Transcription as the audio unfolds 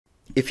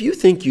If you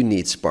think you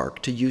need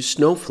Spark to use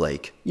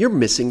Snowflake, you're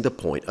missing the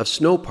point of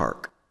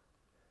Snowpark.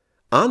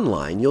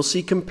 Online, you'll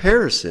see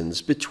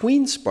comparisons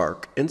between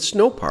Spark and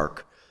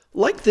Snowpark,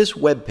 like this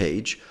web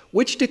page,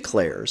 which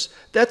declares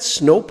that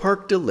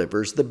Snowpark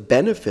delivers the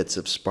benefits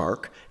of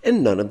Spark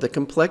and none of the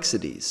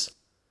complexities.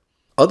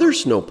 Other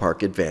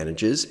Snowpark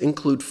advantages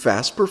include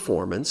fast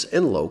performance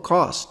and low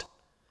cost.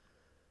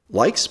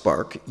 Like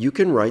Spark, you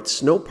can write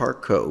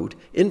Snowpark code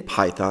in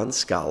Python,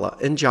 Scala,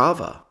 and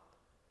Java.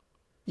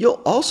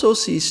 You'll also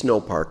see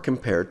Snowpark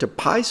compared to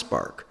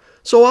PySpark,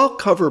 so I'll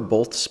cover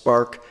both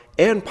Spark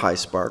and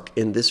PySpark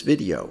in this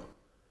video.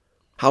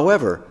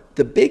 However,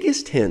 the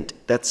biggest hint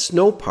that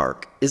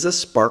Snowpark is a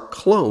Spark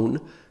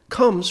clone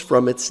comes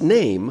from its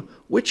name,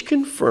 which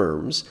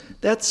confirms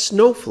that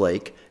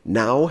Snowflake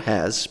now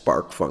has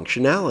Spark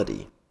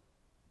functionality.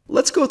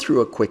 Let's go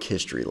through a quick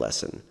history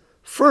lesson.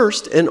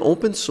 First, an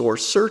open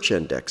source search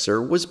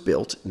indexer was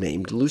built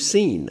named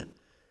Lucene.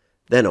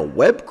 Then a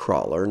web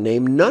crawler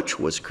named Nutch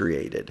was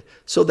created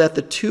so that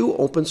the two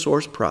open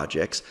source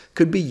projects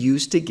could be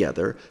used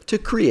together to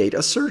create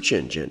a search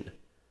engine.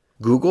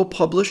 Google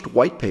published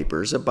white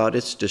papers about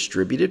its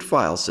distributed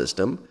file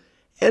system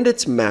and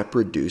its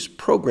MapReduce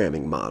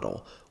programming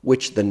model,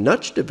 which the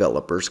Nutch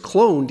developers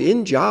cloned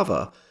in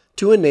Java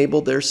to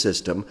enable their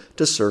system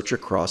to search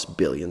across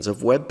billions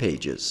of web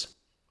pages.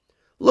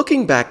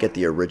 Looking back at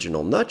the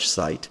original Nutch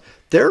site,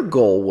 their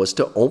goal was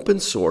to open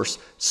source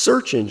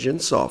search engine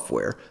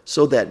software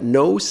so that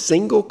no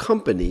single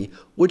company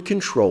would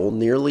control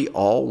nearly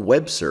all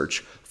web search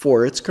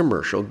for its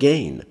commercial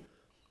gain.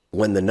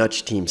 When the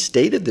Nutch team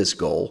stated this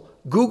goal,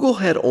 Google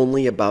had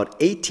only about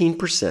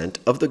 18%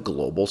 of the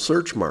global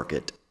search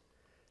market.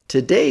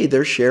 Today,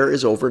 their share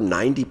is over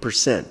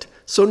 90%,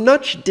 so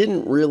Nutch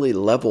didn't really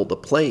level the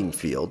playing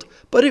field,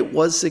 but it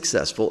was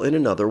successful in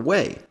another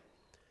way.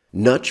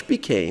 Nutch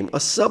became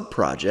a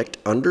sub-project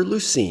under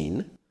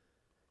Lucene,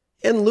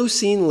 and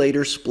Lucene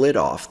later split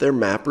off their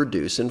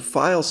MapReduce and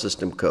file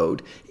system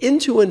code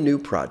into a new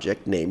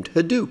project named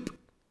Hadoop.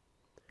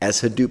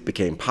 As Hadoop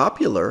became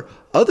popular,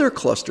 other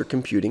cluster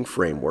computing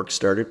frameworks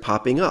started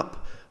popping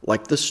up,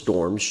 like the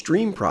Storm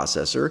stream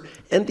processor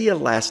and the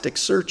Elastic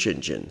search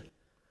engine.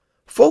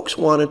 Folks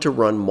wanted to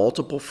run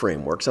multiple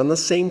frameworks on the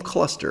same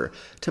cluster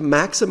to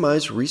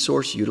maximize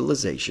resource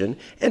utilization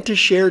and to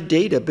share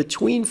data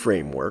between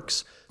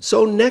frameworks,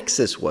 so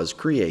Nexus was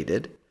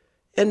created,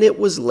 and it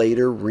was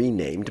later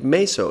renamed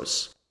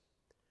Mesos.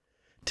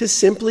 To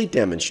simply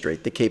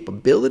demonstrate the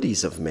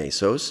capabilities of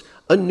Mesos,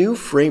 a new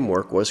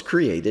framework was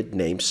created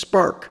named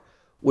Spark,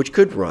 which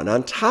could run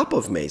on top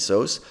of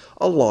Mesos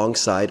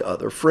alongside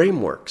other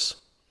frameworks.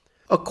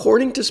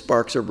 According to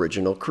Spark's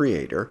original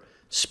creator,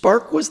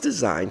 Spark was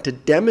designed to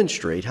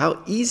demonstrate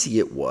how easy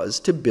it was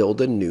to build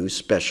a new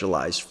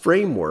specialized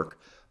framework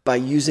by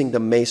using the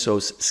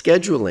Mesos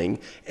scheduling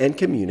and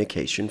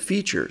communication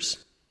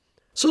features.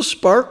 So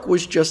Spark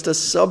was just a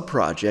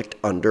sub-project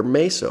under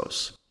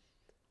Mesos,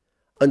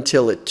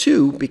 until it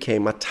too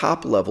became a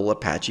top-level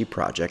Apache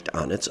project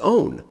on its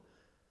own.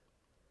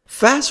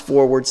 Fast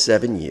forward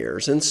 7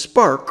 years, and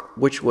Spark,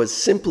 which was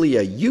simply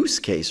a use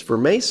case for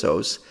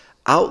Mesos,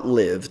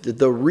 outlived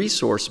the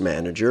resource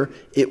manager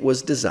it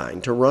was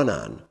designed to run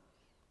on.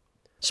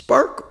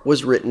 Spark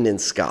was written in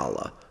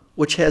Scala,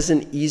 which has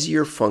an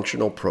easier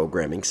functional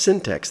programming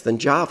syntax than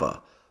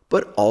Java,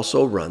 but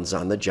also runs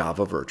on the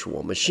Java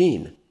virtual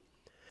machine.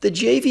 The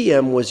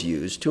JVM was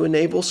used to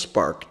enable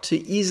Spark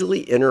to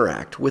easily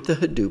interact with the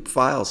Hadoop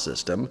file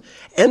system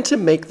and to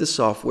make the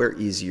software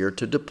easier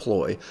to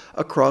deploy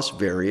across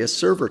various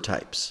server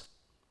types.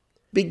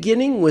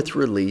 Beginning with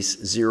release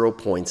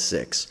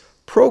 0.6,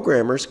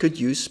 programmers could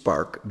use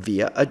Spark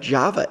via a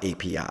Java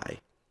API.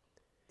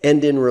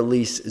 And in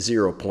release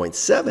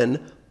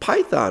 0.7,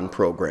 Python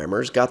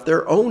programmers got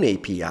their own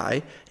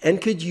API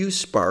and could use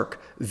Spark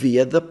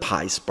via the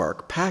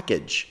PySpark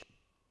package.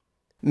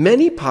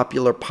 Many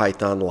popular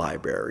Python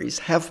libraries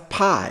have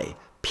py,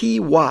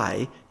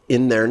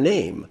 in their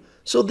name,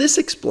 so this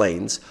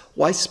explains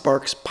why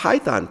Spark's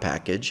Python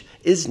package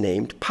is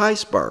named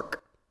PySpark.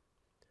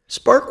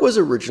 Spark was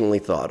originally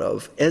thought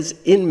of as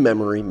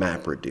in-memory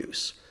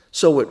MapReduce,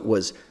 so it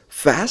was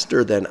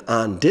faster than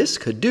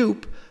on-disk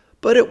Hadoop,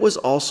 but it was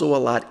also a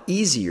lot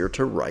easier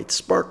to write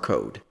Spark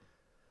code.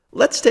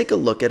 Let's take a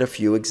look at a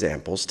few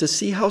examples to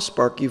see how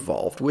Spark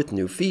evolved with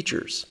new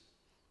features.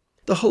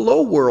 The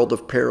hello world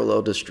of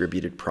parallel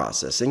distributed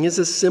processing is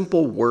a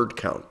simple word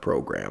count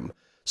program,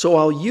 so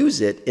I'll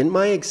use it in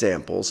my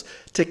examples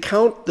to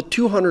count the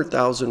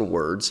 200,000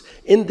 words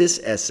in this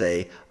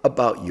essay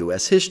about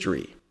U.S.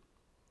 history.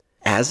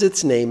 As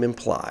its name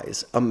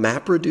implies, a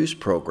MapReduce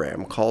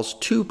program calls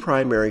two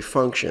primary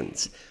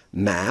functions,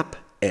 map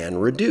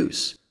and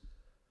reduce.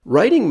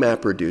 Writing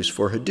MapReduce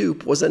for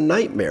Hadoop was a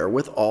nightmare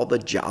with all the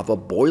Java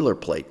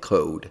boilerplate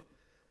code.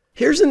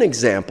 Here's an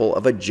example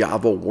of a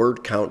Java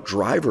word count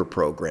driver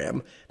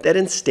program that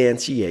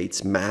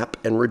instantiates map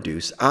and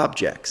reduce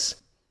objects.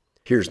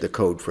 Here's the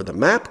code for the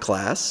map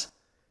class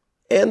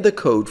and the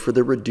code for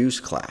the reduce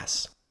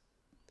class.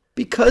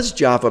 Because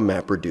Java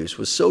MapReduce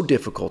was so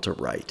difficult to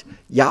write,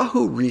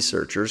 Yahoo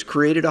researchers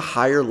created a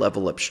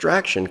higher-level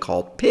abstraction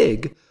called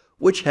Pig,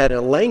 which had a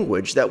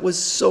language that was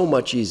so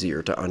much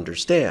easier to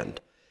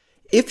understand.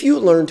 If you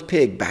learned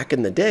Pig back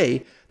in the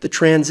day, the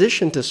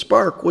transition to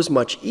Spark was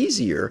much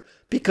easier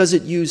because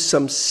it used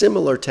some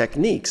similar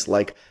techniques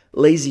like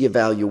lazy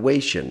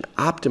evaluation,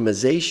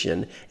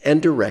 optimization,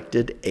 and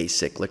directed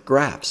acyclic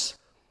graphs.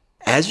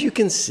 As you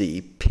can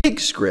see, Pig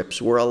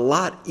scripts were a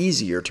lot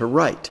easier to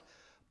write,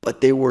 but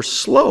they were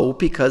slow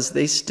because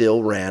they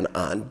still ran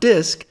on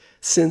disk,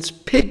 since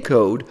Pig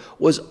code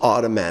was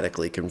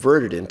automatically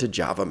converted into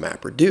Java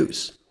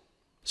MapReduce.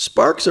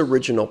 Spark's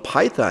original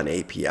Python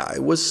API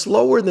was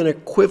slower than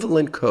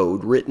equivalent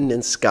code written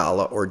in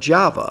Scala or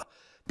Java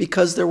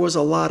because there was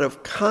a lot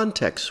of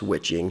context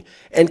switching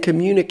and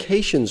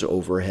communications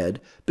overhead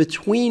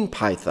between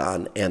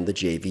Python and the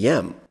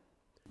JVM.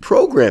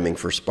 Programming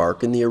for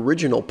Spark in the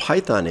original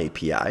Python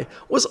API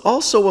was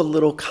also a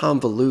little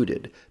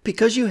convoluted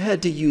because you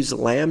had to use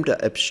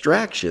Lambda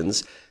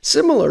abstractions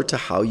similar to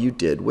how you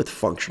did with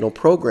functional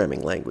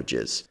programming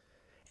languages.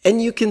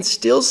 And you can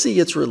still see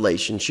its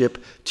relationship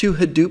to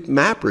Hadoop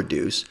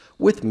MapReduce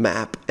with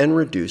map and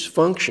reduce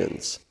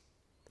functions.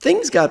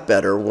 Things got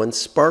better when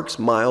Spark's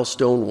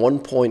Milestone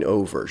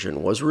 1.0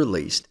 version was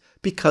released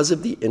because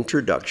of the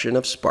introduction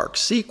of Spark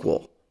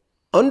SQL.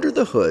 Under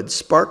the hood,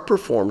 Spark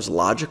performs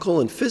logical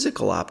and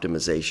physical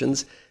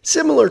optimizations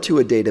similar to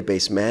a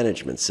database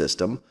management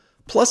system,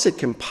 plus it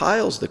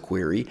compiles the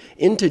query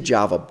into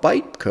Java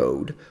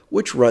bytecode,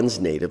 which runs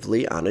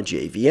natively on a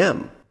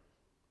JVM.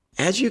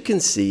 As you can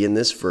see in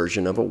this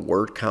version of a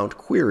word count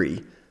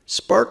query,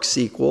 Spark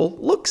SQL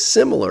looks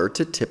similar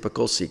to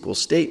typical SQL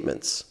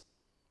statements.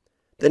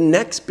 The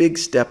next big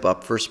step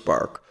up for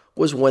Spark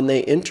was when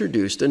they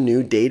introduced a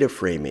new data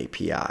frame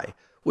API,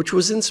 which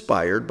was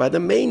inspired by the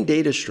main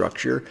data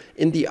structure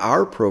in the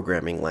R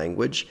programming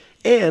language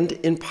and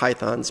in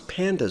Python's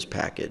pandas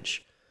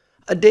package.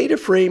 A data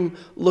frame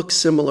looks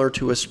similar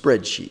to a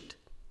spreadsheet.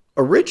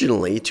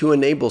 Originally, to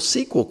enable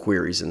SQL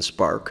queries in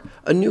Spark,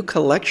 a new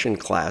collection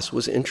class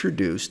was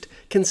introduced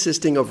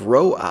consisting of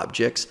row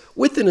objects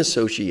with an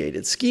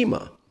associated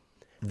schema.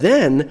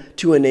 Then,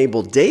 to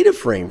enable data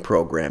frame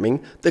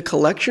programming, the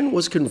collection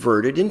was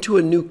converted into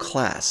a new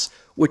class,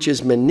 which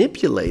is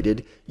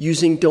manipulated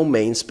using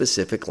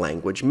domain-specific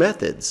language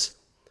methods.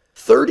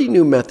 30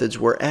 new methods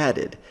were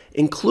added,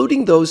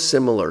 including those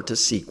similar to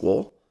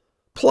SQL,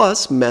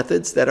 plus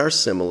methods that are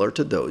similar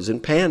to those in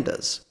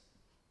pandas.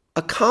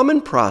 A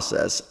common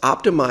process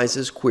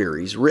optimizes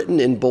queries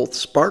written in both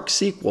Spark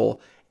SQL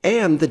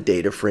and the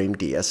data frame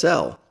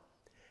DSL.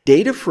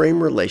 Data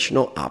frame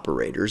relational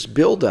operators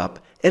build up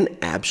an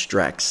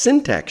abstract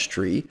syntax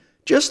tree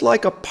just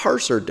like a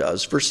parser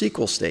does for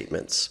SQL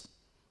statements.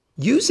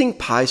 Using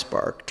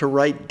PySpark to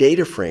write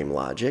data frame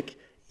logic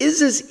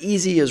is as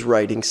easy as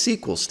writing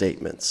SQL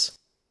statements.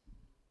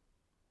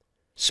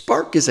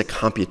 Spark is a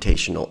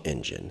computational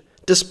engine.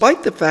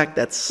 Despite the fact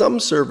that some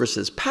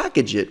services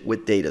package it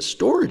with data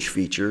storage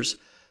features,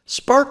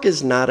 Spark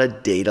is not a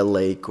data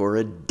lake or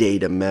a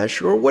data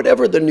mesh or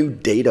whatever the new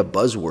data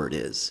buzzword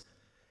is.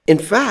 In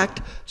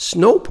fact,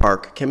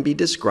 Snowpark can be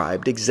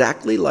described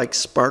exactly like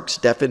Spark's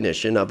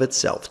definition of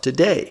itself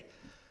today.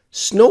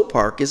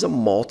 Snowpark is a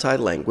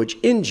multi-language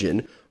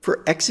engine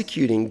for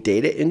executing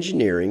data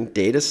engineering,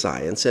 data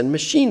science, and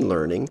machine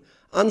learning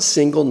on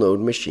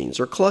single-node machines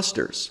or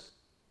clusters.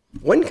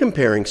 When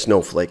comparing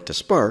Snowflake to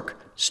Spark,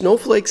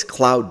 Snowflake's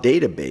cloud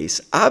database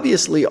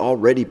obviously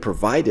already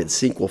provided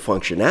SQL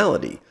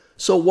functionality,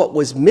 so what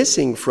was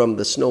missing from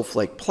the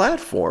Snowflake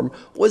platform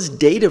was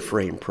data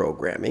frame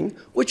programming,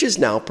 which is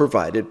now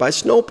provided by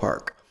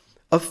Snowpark,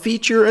 a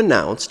feature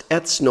announced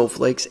at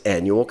Snowflake's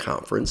annual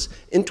conference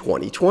in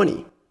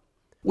 2020.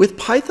 With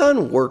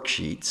Python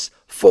worksheets,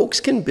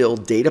 folks can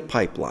build data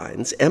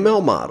pipelines,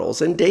 ML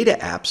models, and data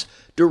apps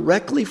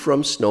directly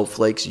from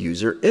Snowflake's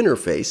user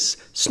interface,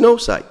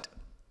 SnowSite,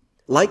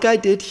 like I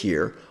did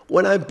here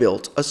when I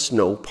built a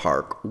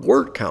Snowpark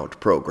word count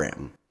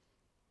program.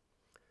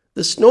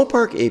 The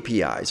Snowpark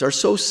APIs are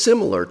so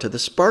similar to the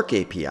Spark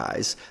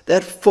APIs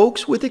that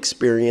folks with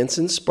experience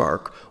in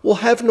Spark will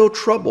have no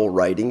trouble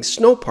writing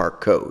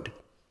Snowpark code.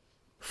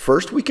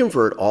 First, we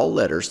convert all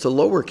letters to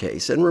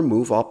lowercase and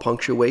remove all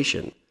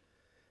punctuation.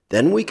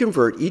 Then we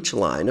convert each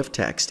line of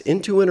text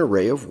into an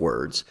array of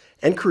words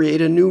and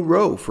create a new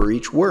row for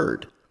each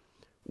word.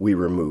 We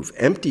remove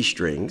empty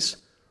strings,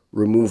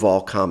 remove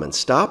all common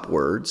stop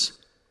words,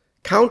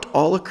 count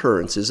all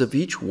occurrences of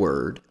each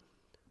word,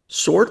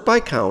 sort by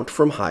count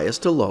from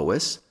highest to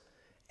lowest,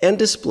 and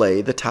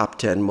display the top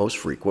 10 most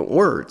frequent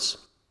words.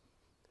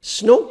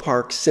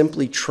 Snowpark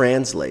simply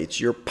translates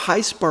your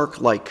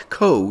PySpark-like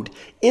code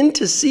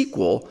into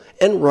SQL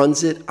and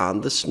runs it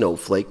on the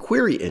Snowflake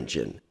query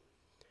engine.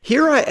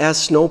 Here I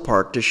ask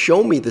Snowpark to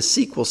show me the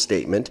SQL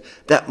statement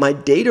that my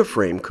data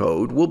frame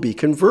code will be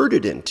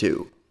converted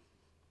into.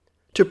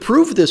 To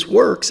prove this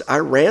works, I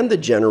ran the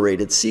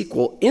generated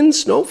SQL in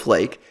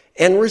Snowflake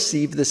and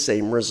received the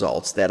same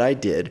results that I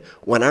did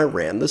when I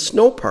ran the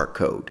Snowpark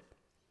code.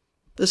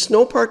 The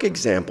Snowpark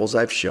examples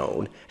I've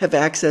shown have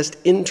accessed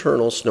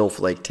internal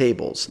Snowflake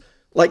tables,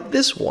 like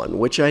this one,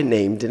 which I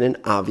named in an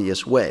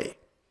obvious way.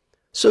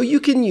 So you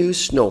can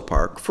use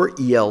Snowpark for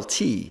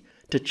ELT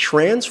to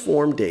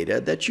transform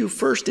data that you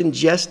first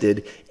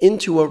ingested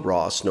into a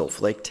raw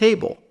Snowflake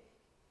table.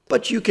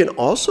 But you can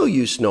also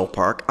use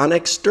Snowpark on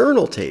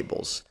external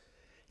tables.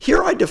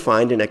 Here I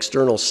defined an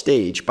external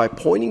stage by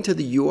pointing to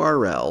the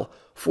URL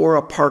for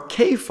a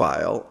Parquet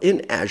file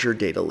in Azure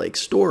Data Lake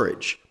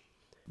storage.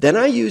 Then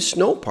I use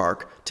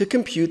Snowpark to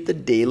compute the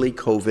daily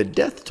COVID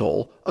death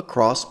toll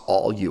across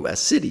all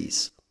US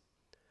cities.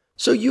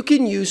 So you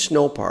can use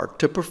Snowpark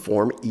to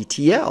perform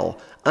ETL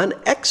on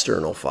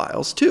external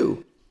files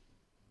too.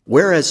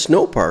 Whereas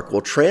Snowpark will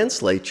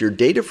translate your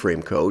data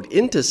frame code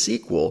into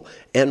SQL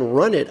and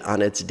run it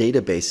on its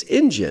database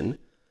engine,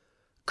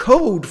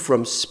 code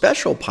from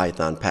special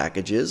Python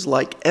packages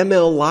like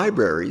ML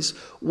libraries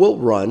will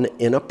run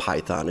in a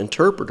Python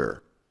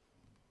interpreter.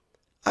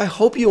 I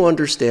hope you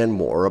understand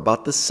more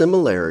about the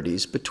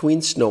similarities between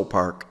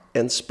Snowpark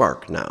and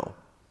Spark now.